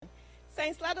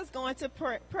Saints, let us go into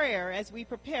prayer as we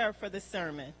prepare for the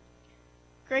sermon.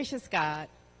 Gracious God,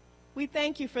 we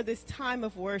thank you for this time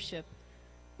of worship.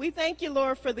 We thank you,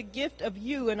 Lord, for the gift of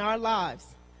you in our lives.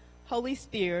 Holy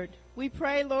Spirit, we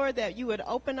pray, Lord, that you would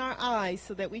open our eyes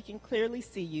so that we can clearly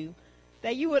see you,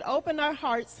 that you would open our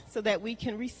hearts so that we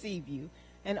can receive you,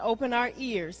 and open our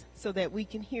ears so that we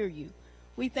can hear you.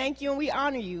 We thank you and we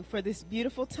honor you for this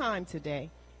beautiful time today.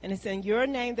 And it's in your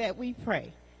name that we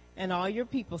pray. And all your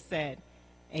people said,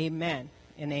 amen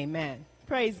and amen.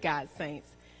 Praise God, saints.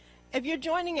 If you're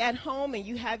joining at home and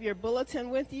you have your bulletin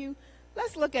with you,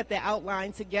 let's look at the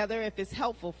outline together if it's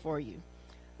helpful for you.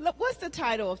 Look, what's the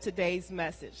title of today's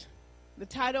message? The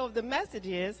title of the message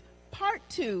is Part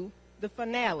 2, the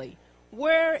finale.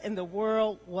 Where in the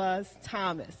world was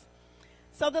Thomas?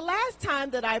 So the last time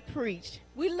that I preached,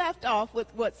 we left off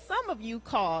with what some of you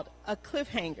called a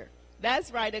cliffhanger.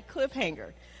 That's right, a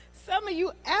cliffhanger. Some of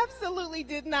you absolutely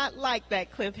did not like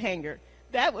that cliffhanger.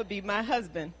 That would be my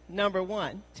husband, number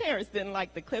one. Terrence didn't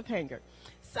like the cliffhanger.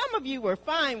 Some of you were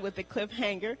fine with the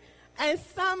cliffhanger, and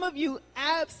some of you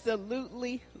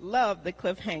absolutely loved the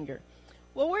cliffhanger.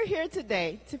 Well, we're here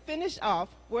today to finish off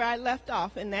where I left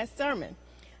off in that sermon.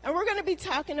 And we're going to be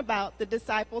talking about the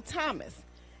disciple Thomas.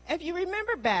 If you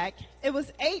remember back, it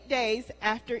was 8 days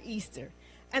after Easter,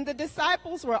 and the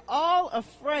disciples were all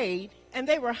afraid, and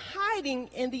they were hiding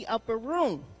in the upper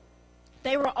room.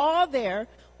 They were all there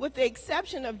with the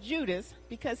exception of Judas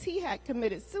because he had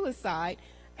committed suicide,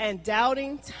 and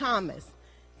doubting Thomas.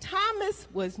 Thomas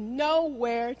was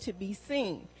nowhere to be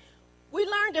seen. We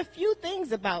learned a few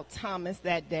things about Thomas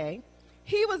that day.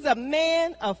 He was a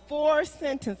man of 4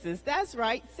 sentences. That's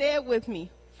right, say it with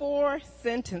me, 4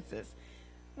 sentences.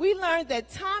 We learned that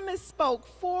Thomas spoke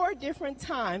 4 different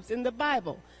times in the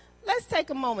Bible. Let's take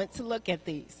a moment to look at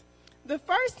these. The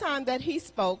first time that he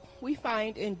spoke, we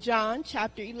find in John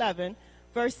chapter 11,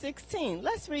 verse 16.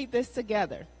 Let's read this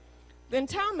together. Then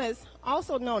Thomas,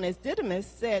 also known as Didymus,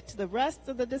 said to the rest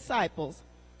of the disciples,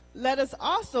 "Let us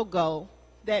also go,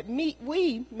 that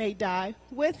we may die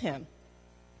with him."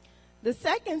 The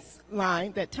second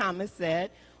line that Thomas said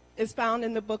is found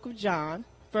in the book of John,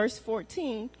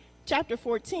 chapter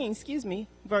 14,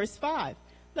 verse 5.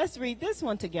 Let's read this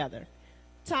one together.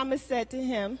 Thomas said to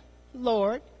him,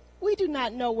 "Lord, we do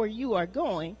not know where you are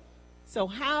going, so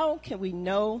how can we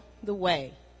know the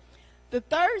way?" The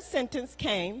third sentence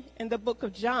came in the book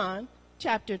of John,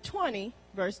 chapter 20,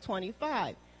 verse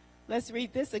 25. Let's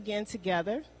read this again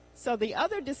together. So the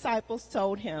other disciples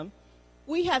told him,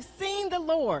 "We have seen the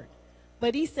Lord."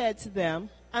 But he said to them,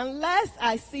 "Unless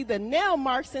I see the nail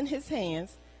marks in his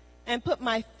hands, and put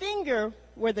my finger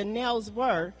where the nails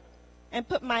were, and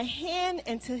put my hand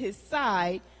into his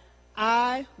side,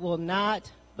 I will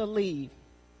not believe."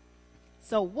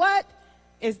 So what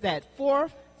is that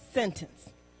 4th sentence?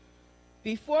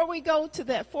 Before we go to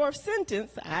that 4th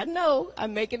sentence, I know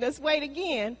I'm making us wait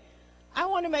again. I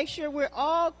want to make sure we're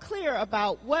all clear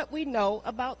about what we know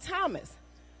about Thomas.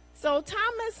 So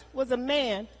Thomas was a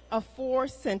man of 4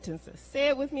 sentences. Say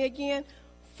it with me again,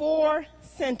 4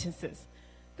 sentences.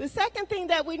 The second thing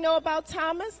that we know about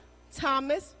Thomas,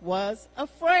 Thomas was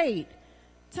afraid.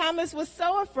 Thomas was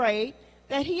so afraid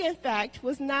that he, in fact,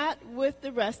 was not with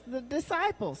the rest of the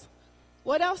disciples.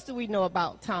 What else do we know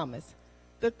about Thomas?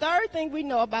 The third thing we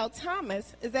know about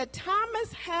Thomas is that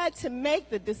Thomas had to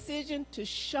make the decision to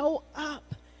show up.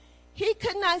 He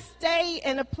could not stay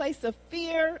in a place of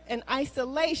fear and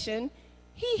isolation.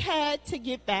 He had to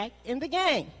get back in the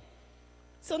game.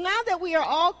 So now that we are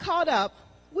all caught up,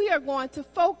 we are going to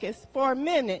focus for a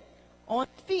minute on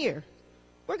fear.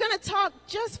 We're going to talk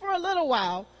just for a little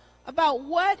while about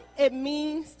what it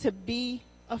means to be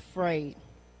afraid.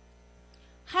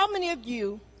 How many of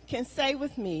you can say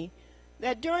with me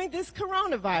that during this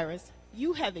coronavirus,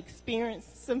 you have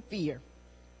experienced some fear?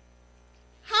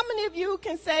 How many of you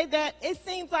can say that it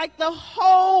seems like the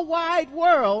whole wide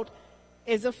world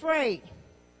is afraid?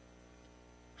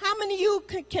 How many of you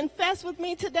can confess with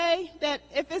me today that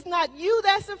if it's not you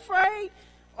that's afraid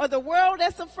or the world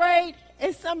that's afraid,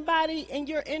 it's somebody in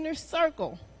your inner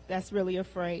circle that's really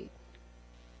afraid?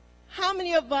 How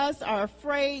many of us are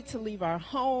afraid to leave our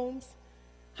homes?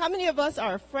 How many of us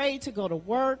are afraid to go to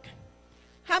work?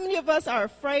 How many of us are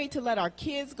afraid to let our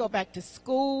kids go back to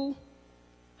school?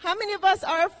 How many of us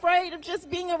are afraid of just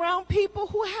being around people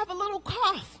who have a little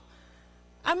cough?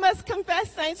 I must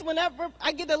confess, saints, whenever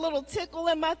I get a little tickle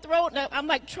in my throat, I'm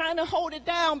like trying to hold it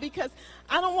down because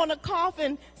I don't want to cough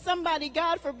and somebody,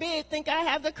 God forbid, think I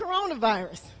have the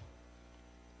coronavirus.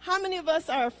 How many of us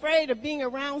are afraid of being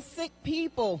around sick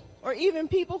people or even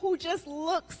people who just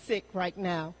look sick right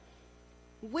now?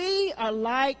 We are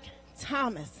like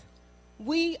Thomas.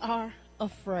 we are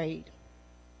afraid.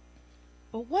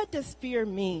 But what does fear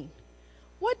mean?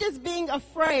 What does being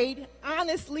afraid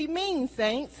honestly mean,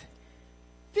 saints?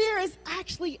 Fear is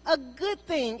actually a good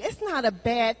thing. It's not a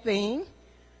bad thing.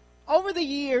 Over the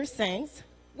years, saints,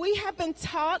 we have been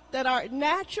taught that our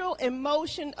natural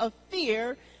emotion of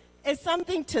fear is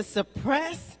something to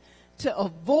suppress, to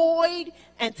avoid,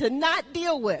 and to not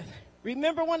deal with.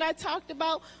 Remember when I talked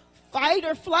about fight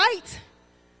or flight?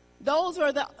 Those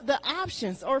are the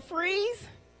options, or freeze.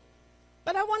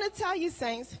 But I want to tell you,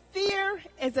 saints, fear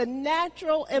is a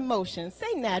natural emotion.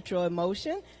 Say natural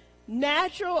emotion.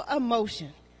 Natural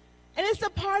emotion. And it's a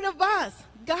part of us.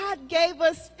 God gave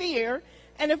us fear.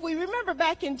 And if we remember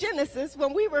back in Genesis,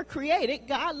 when we were created,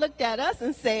 God looked at us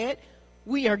and said,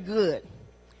 we are good.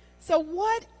 So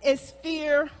what is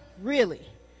fear really?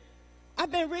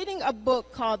 I've been reading a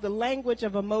book called The Language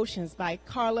of Emotions by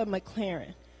Carla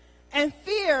McLaren. And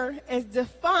fear is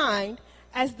defined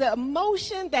as the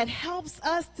emotion that helps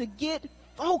us to get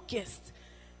focused.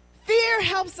 Fear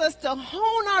helps us to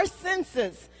hone our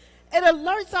senses. It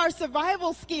alerts our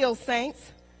survival skills,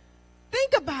 saints.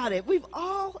 Think about it. We've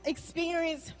all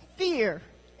experienced fear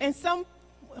in some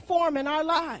form in our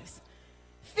lives.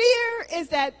 Fear is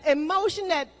that emotion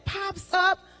that pops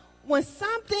up when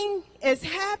something is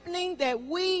happening that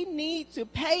we need to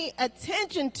pay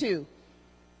attention to.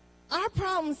 Our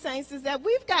problem, saints, is that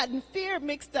we've gotten fear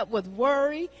mixed up with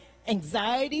worry,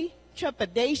 anxiety,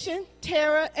 trepidation,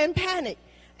 terror, and panic.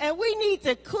 And we need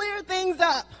to clear things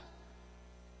up.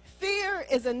 Fear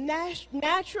is a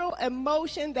natural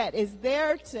emotion that is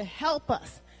there to help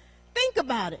us. Think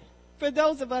about it for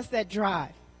those of us that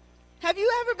drive. Have you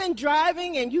ever been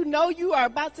driving and you know you are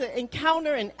about to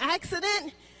encounter an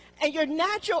accident and your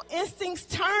natural instincts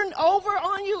turn over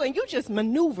on you and you just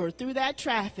maneuver through that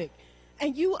traffic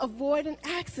and you avoid an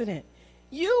accident?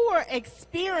 You were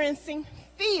experiencing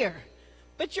fear,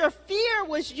 but your fear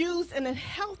was used in a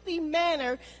healthy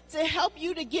manner to help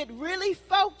you to get really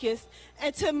focused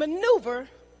and to maneuver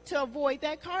to avoid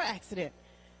that car accident.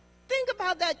 Think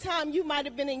about that time you might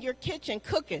have been in your kitchen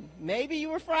cooking. Maybe you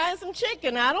were frying some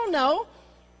chicken, I don't know.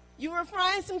 You were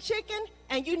frying some chicken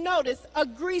and you noticed a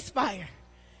grease fire.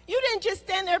 You didn't just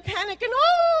stand there panicking,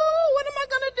 oh, what am I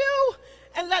going to do?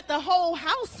 And let the whole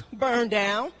house burn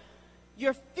down.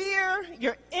 Your fear,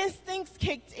 your instincts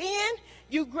kicked in.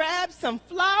 You grabbed some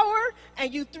flour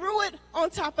and you threw it on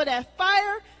top of that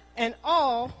fire and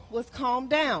all was calmed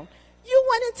down. You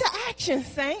went into action,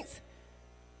 saints.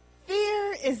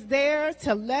 Fear is there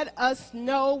to let us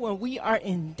know when we are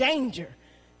in danger,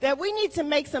 that we need to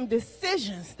make some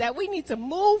decisions, that we need to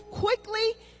move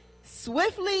quickly,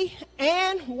 swiftly,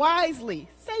 and wisely.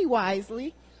 Say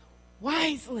wisely.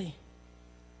 Wisely.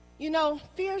 You know,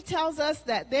 fear tells us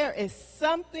that there is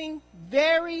something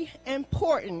very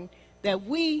important that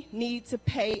we need to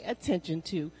pay attention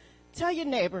to. Tell your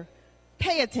neighbor,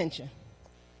 pay attention.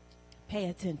 Pay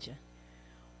attention.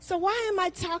 So why am I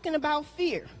talking about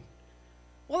fear?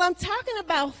 Well, I'm talking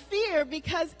about fear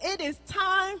because it is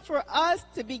time for us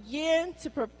to begin to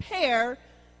prepare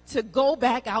to go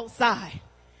back outside.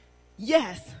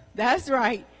 Yes, that's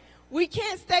right. We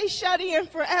can't stay shut in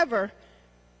forever.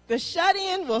 The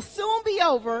shut-in will soon be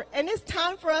over, and it's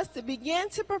time for us to begin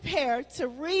to prepare to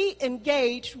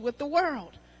re-engage with the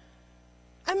world.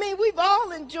 I mean, we've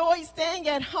all enjoyed staying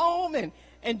at home and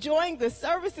enjoying the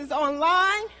services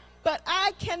online, but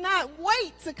I cannot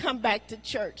wait to come back to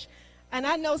church. And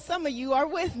I know some of you are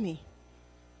with me.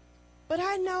 But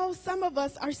I know some of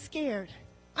us are scared.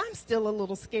 I'm still a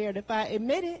little scared if I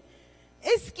admit it.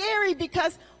 It's scary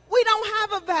because we don't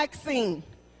have a vaccine.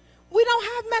 We don't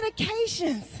have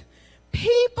medications.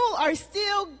 People are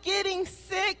still getting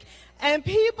sick and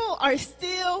people are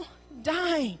still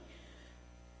dying.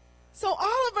 So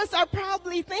all of us are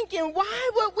probably thinking, why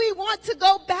would we want to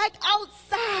go back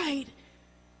outside?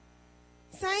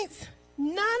 Saints,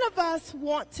 none of us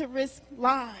want to risk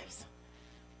lives.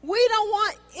 We don't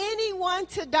want anyone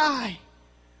to die.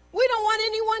 We don't want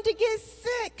anyone to get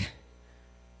sick.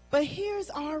 But here's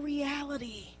our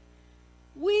reality.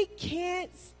 We can't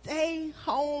stay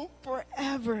home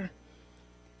forever.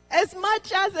 As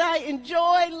much as I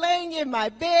enjoy laying in my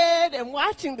bed and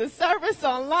watching the service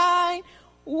online,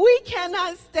 we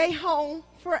cannot stay home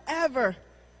forever.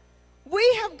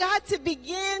 We have got to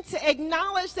begin to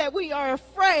acknowledge that we are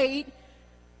afraid,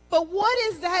 but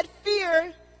what is that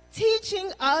fear teaching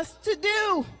us to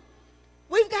do?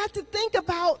 We've got to think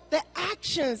about the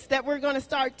actions that we're going to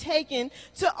start taking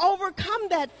to overcome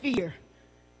that fear.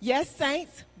 Yes,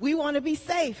 saints, we want to be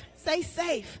safe. Say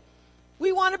safe.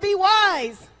 We want to be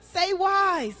wise. Say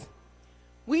wise.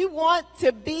 We want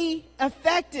to be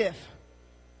effective.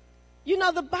 You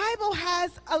know, the Bible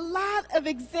has a lot of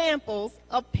examples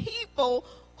of people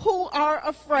who are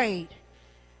afraid.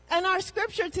 In our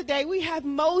scripture today, we have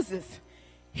Moses.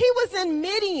 He was in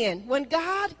Midian when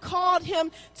God called him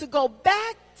to go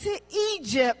back to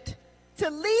Egypt to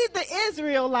lead the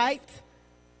Israelites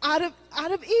out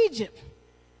of Egypt.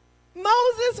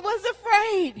 Moses was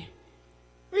afraid.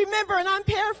 Remember, and I'm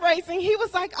paraphrasing, he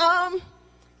was like,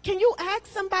 can you ask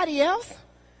somebody else?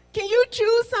 Can you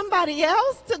choose somebody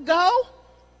else to go?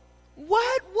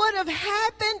 What would have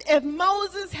happened if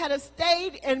Moses had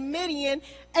stayed in Midian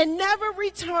and never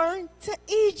returned to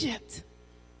Egypt?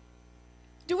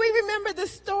 Do we remember the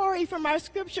story from our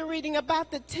scripture reading about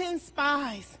the 10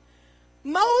 spies?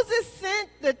 Moses sent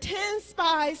the 10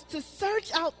 spies to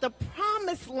search out the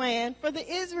promised land for the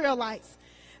Israelites.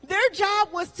 Their job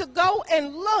was to go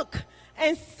and look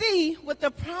and see what the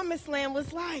promised land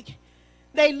was like.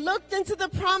 They looked into the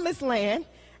promised land,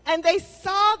 and they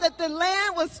saw that the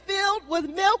land was filled with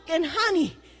milk and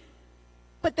honey.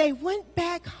 But they went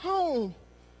back home,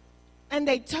 and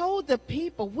they told the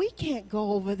people, we can't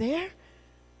go over there.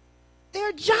 There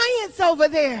are giants over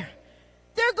there.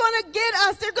 They're going to get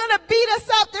us. They're going to beat us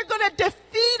up. They're going to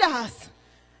defeat us.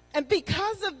 And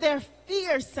because of their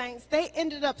fear, saints, they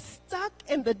ended up stuck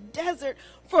in the desert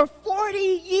for 40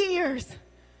 years.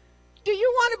 Do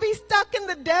you want to be stuck in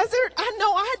the desert? I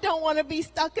know I don't want to be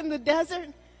stuck in the desert.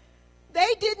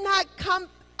 They did not come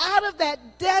out of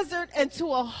that desert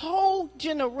until a whole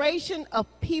generation of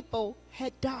people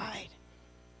had died.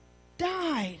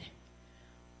 Died.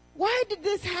 Why did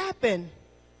this happen?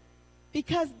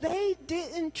 Because they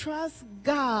didn't trust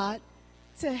God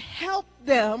to help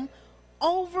them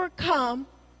overcome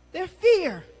their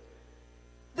fear.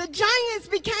 The giants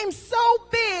became so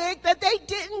big that they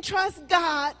didn't trust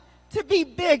God to be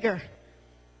bigger.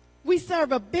 We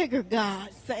serve a bigger God,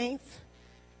 saints.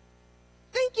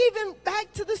 Think even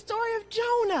back to the story of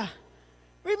Jonah.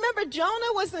 Remember,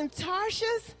 Jonah was in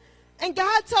Tarshish, and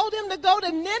God told him to go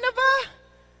to Nineveh.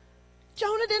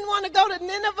 Jonah didn't want to go to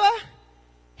Nineveh.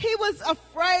 He was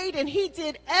afraid, and he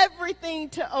did everything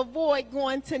to avoid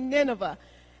going to Nineveh.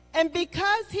 And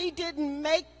because he didn't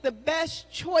make the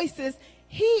best choices,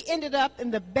 he ended up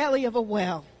in the belly of a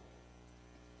well.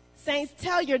 Saints,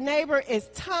 tell your neighbor it's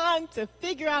time to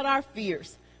figure out our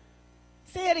fears.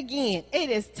 Say it again.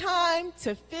 It is time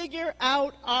to figure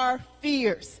out our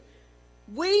fears.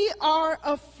 We are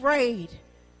afraid.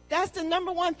 That's the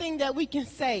number one thing that we can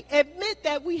say. Admit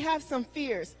that we have some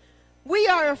fears. We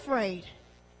are afraid.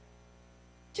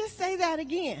 Just say that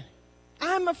again.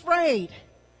 I'm afraid.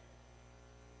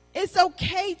 It's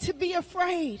okay to be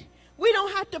afraid. We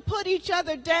don't have to put each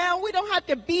other down. We don't have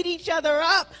to beat each other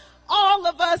up. All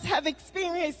of us have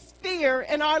experienced fear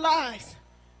in our lives.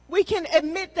 We can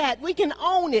admit that. We can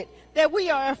own it, that we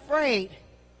are afraid.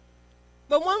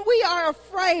 But when we are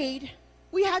afraid,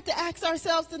 we have to ask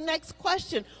ourselves the next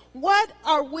question. What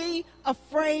are we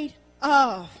afraid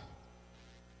of?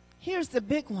 Here's the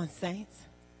big one, saints.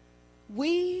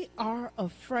 We are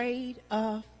afraid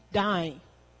of dying.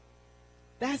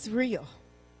 That's real.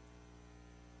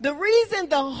 The reason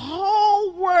the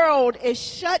whole world is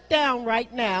shut down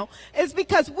right now is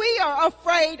because we are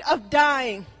afraid of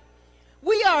dying.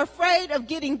 We are afraid of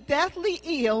getting deathly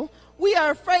ill. We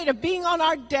are afraid of being on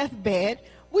our deathbed.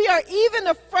 We are even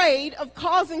afraid of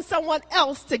causing someone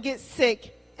else to get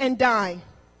sick and die.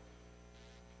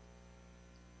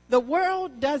 The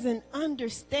world doesn't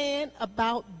understand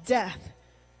about death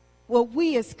what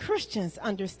we as Christians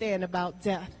understand about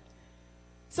death.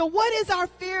 So what is our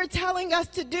fear telling us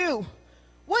to do?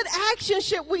 What action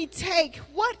should we take?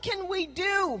 What can we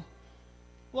do?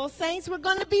 Well, saints, we're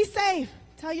going to be safe.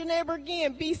 Tell your neighbor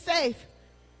again, be safe.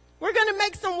 We're going to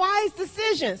make some wise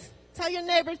decisions. Tell your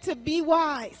neighbor to be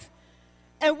wise.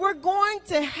 And we're going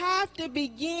to have to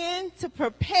begin to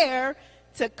prepare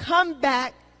to come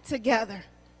back together.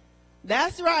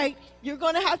 That's right. You're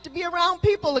going to have to be around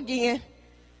people again.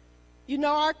 You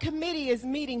know, our committee is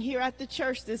meeting here at the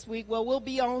church this week. Well, we'll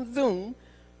be on Zoom.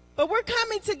 But we're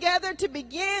coming together to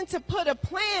begin to put a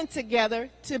plan together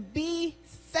to be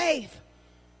safe.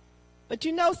 But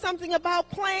you know something about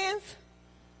plans?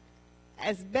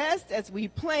 As best as we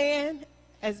plan,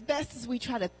 as best as we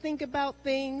try to think about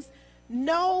things,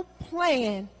 no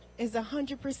plan is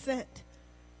 100%.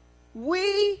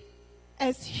 We,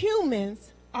 as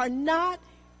humans, are not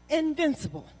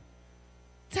invincible.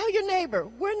 Tell your neighbor,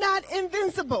 we're not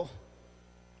invincible.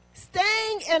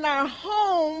 Staying in our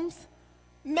homes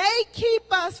may keep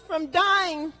us from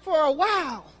dying for a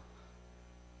while,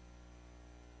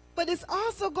 but it's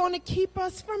also going to keep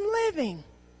us from living.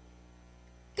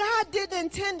 God didn't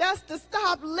intend us to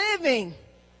stop living.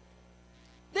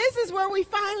 This is is where we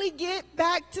finally get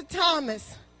back to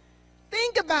Thomas.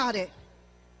 Think about it.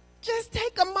 Just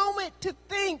take a moment to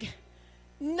think.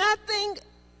 Nothing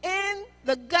in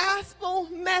the gospel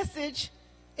message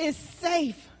is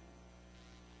safe.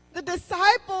 The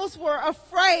disciples were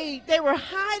afraid. They were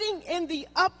hiding in the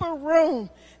upper room.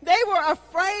 They were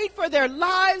afraid for their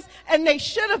lives, and they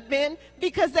should have been,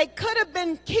 because they could have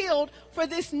been killed for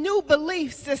this new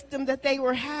belief system that they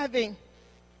were having.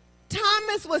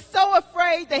 Thomas was so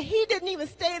afraid that he didn't even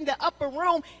stay in the upper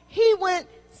room. He went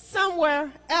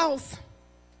somewhere else.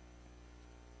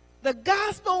 The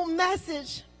gospel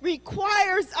message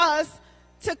requires us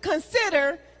to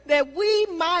consider that we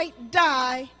might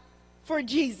die for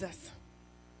Jesus.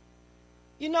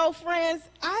 You know, friends,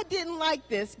 I didn't like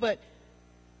this, but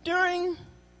during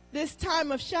this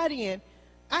time of shut-in,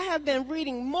 I have been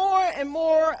reading more and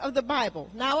more of the Bible.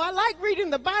 Now, I like reading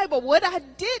the Bible. What I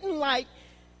didn't like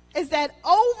is that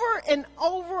over and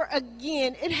over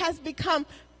again, it has become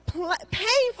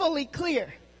painfully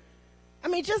clear. I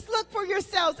mean, just look for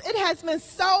yourselves. It has been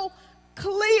so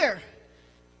clear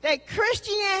that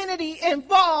Christianity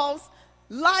involves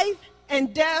life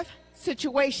and death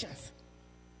situations.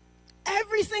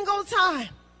 Every single time,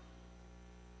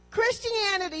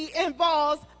 Christianity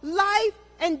involves life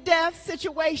and death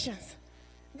situations.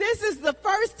 This is the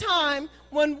first time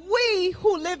when we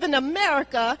who live in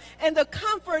America and the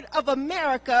comfort of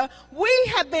America, we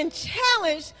have been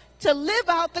challenged to live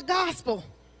out the gospel.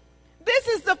 This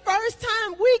is the first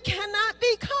time we cannot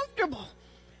be comfortable.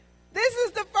 This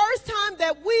is the first time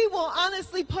that we will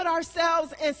honestly put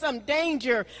ourselves in some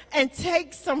danger and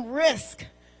take some risk.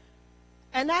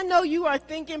 And I know you are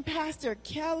thinking, Pastor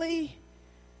Kelly,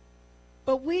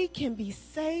 but we can be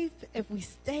safe if we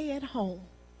stay at home.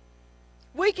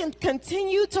 We can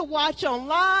continue to watch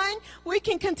online. We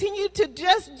can continue to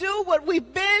just do what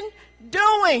we've been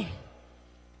doing.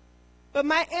 But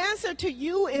my answer to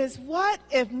you is, what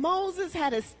if Moses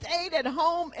had stayed at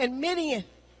home in Midian?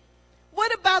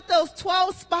 What about those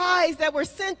 12 spies that were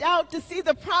sent out to see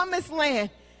the promised land?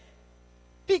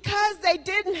 Because they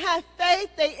didn't have faith,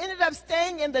 they ended up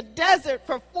staying in the desert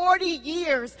for 40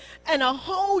 years, and a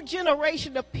whole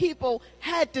generation of people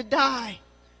had to die.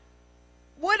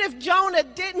 What if Jonah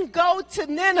didn't go to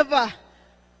Nineveh?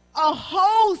 A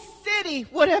whole city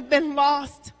would have been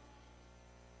lost.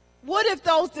 What if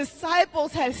those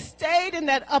disciples had stayed in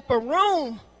that upper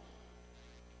room?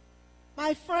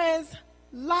 My friends,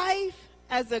 life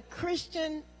as a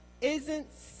Christian isn't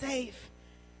safe.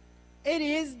 It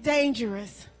is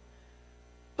dangerous.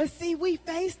 But see, we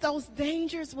face those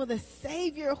dangers with a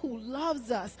Savior who loves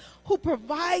us, who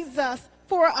provides us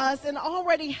for us, and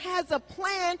already has a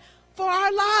plan for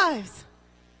our lives.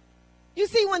 You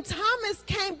see, when Thomas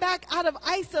came back out of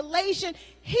isolation,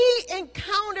 he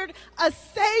encountered a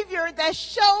Savior that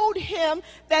showed him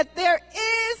that there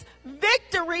is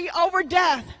victory over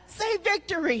death. Say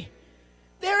victory.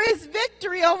 There is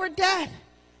victory over death.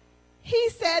 He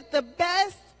said the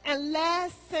best and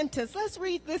last sentence. Let's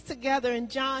read this together in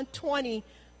John 20,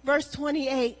 verse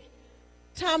 28.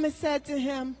 Thomas said to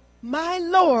him, "My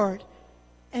Lord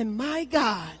and my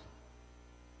God."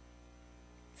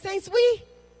 Saints, we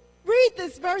read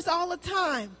this verse all the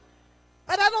time,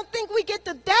 but I don't think we get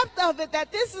the depth of it,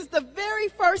 that this is the very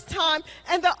first time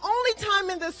and the only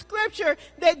time in the scripture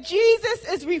that Jesus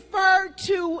is referred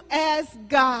to as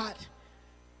God.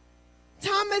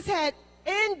 Thomas had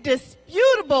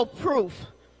indisputable proof.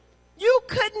 You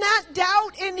could not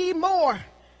doubt anymore.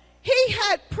 He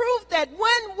had proof that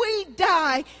when we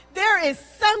die, there is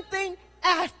something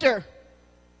after.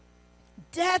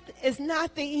 Death is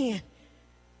not the end.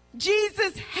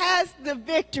 Jesus has the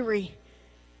victory.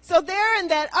 So there in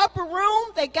that upper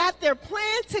room, they got their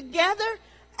plan together.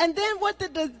 And then what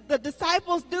did the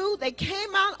disciples do? They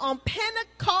came out on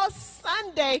Pentecost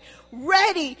Sunday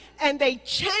ready, and they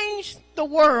changed the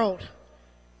world.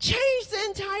 Changed the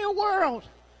entire world.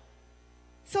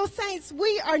 So saints,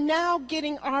 we are now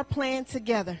getting our plan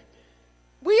together.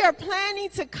 We are planning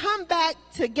to come back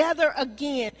together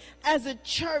again as a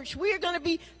church. We are going to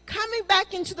be coming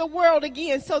back into the world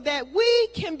again so that we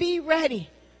can be ready.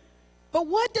 But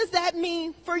what does that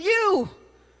mean for you?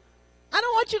 I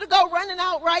don't want you to go running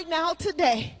out right now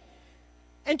today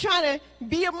and trying to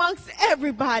be amongst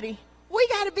everybody. We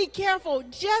got to be careful,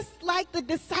 just like the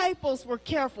disciples were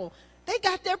careful. They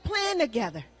got their plan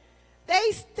together.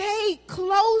 They stayed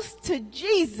close to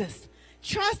Jesus,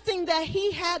 trusting that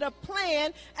he had a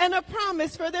plan and a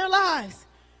promise for their lives.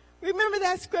 Remember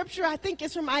that scripture? I think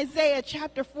it's from Isaiah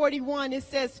chapter 41. It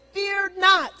says, "Fear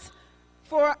not,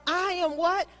 for I am"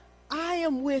 what? "I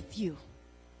am with you."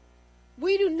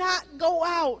 We do not go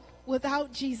out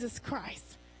without Jesus Christ.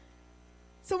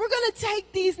 So we're going to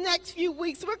take these next few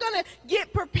weeks. We're going to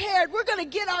get prepared. We're going to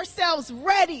get ourselves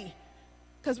ready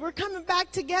because we're coming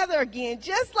back together again.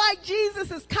 Just like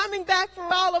Jesus is coming back for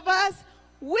all of us,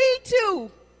 we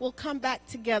too will come back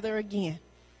together again.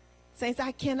 Saints,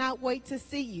 I cannot wait to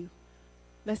see you.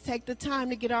 Let's take the time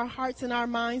to get our hearts and our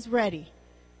minds ready.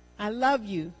 I love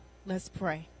you. Let's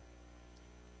pray.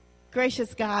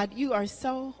 Gracious God, you are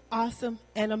so awesome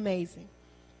and amazing.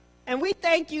 And we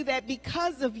thank you that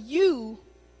because of you,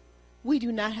 we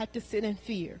do not have to sit in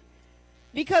fear.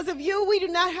 Because of you, we do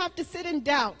not have to sit in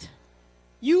doubt.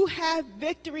 You have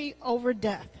victory over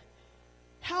death.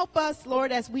 Help us,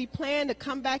 Lord, as we plan to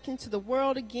come back into the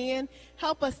world again.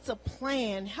 Help us to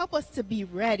plan. Help us to be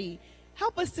ready.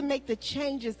 Help us to make the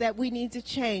changes that we need to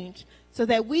change so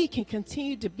that we can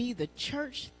continue to be the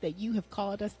church that you have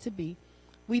called us to be.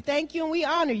 We thank you and we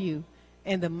honor you.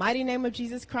 In the mighty name of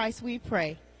Jesus Christ we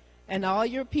pray. And all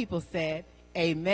your people said, amen.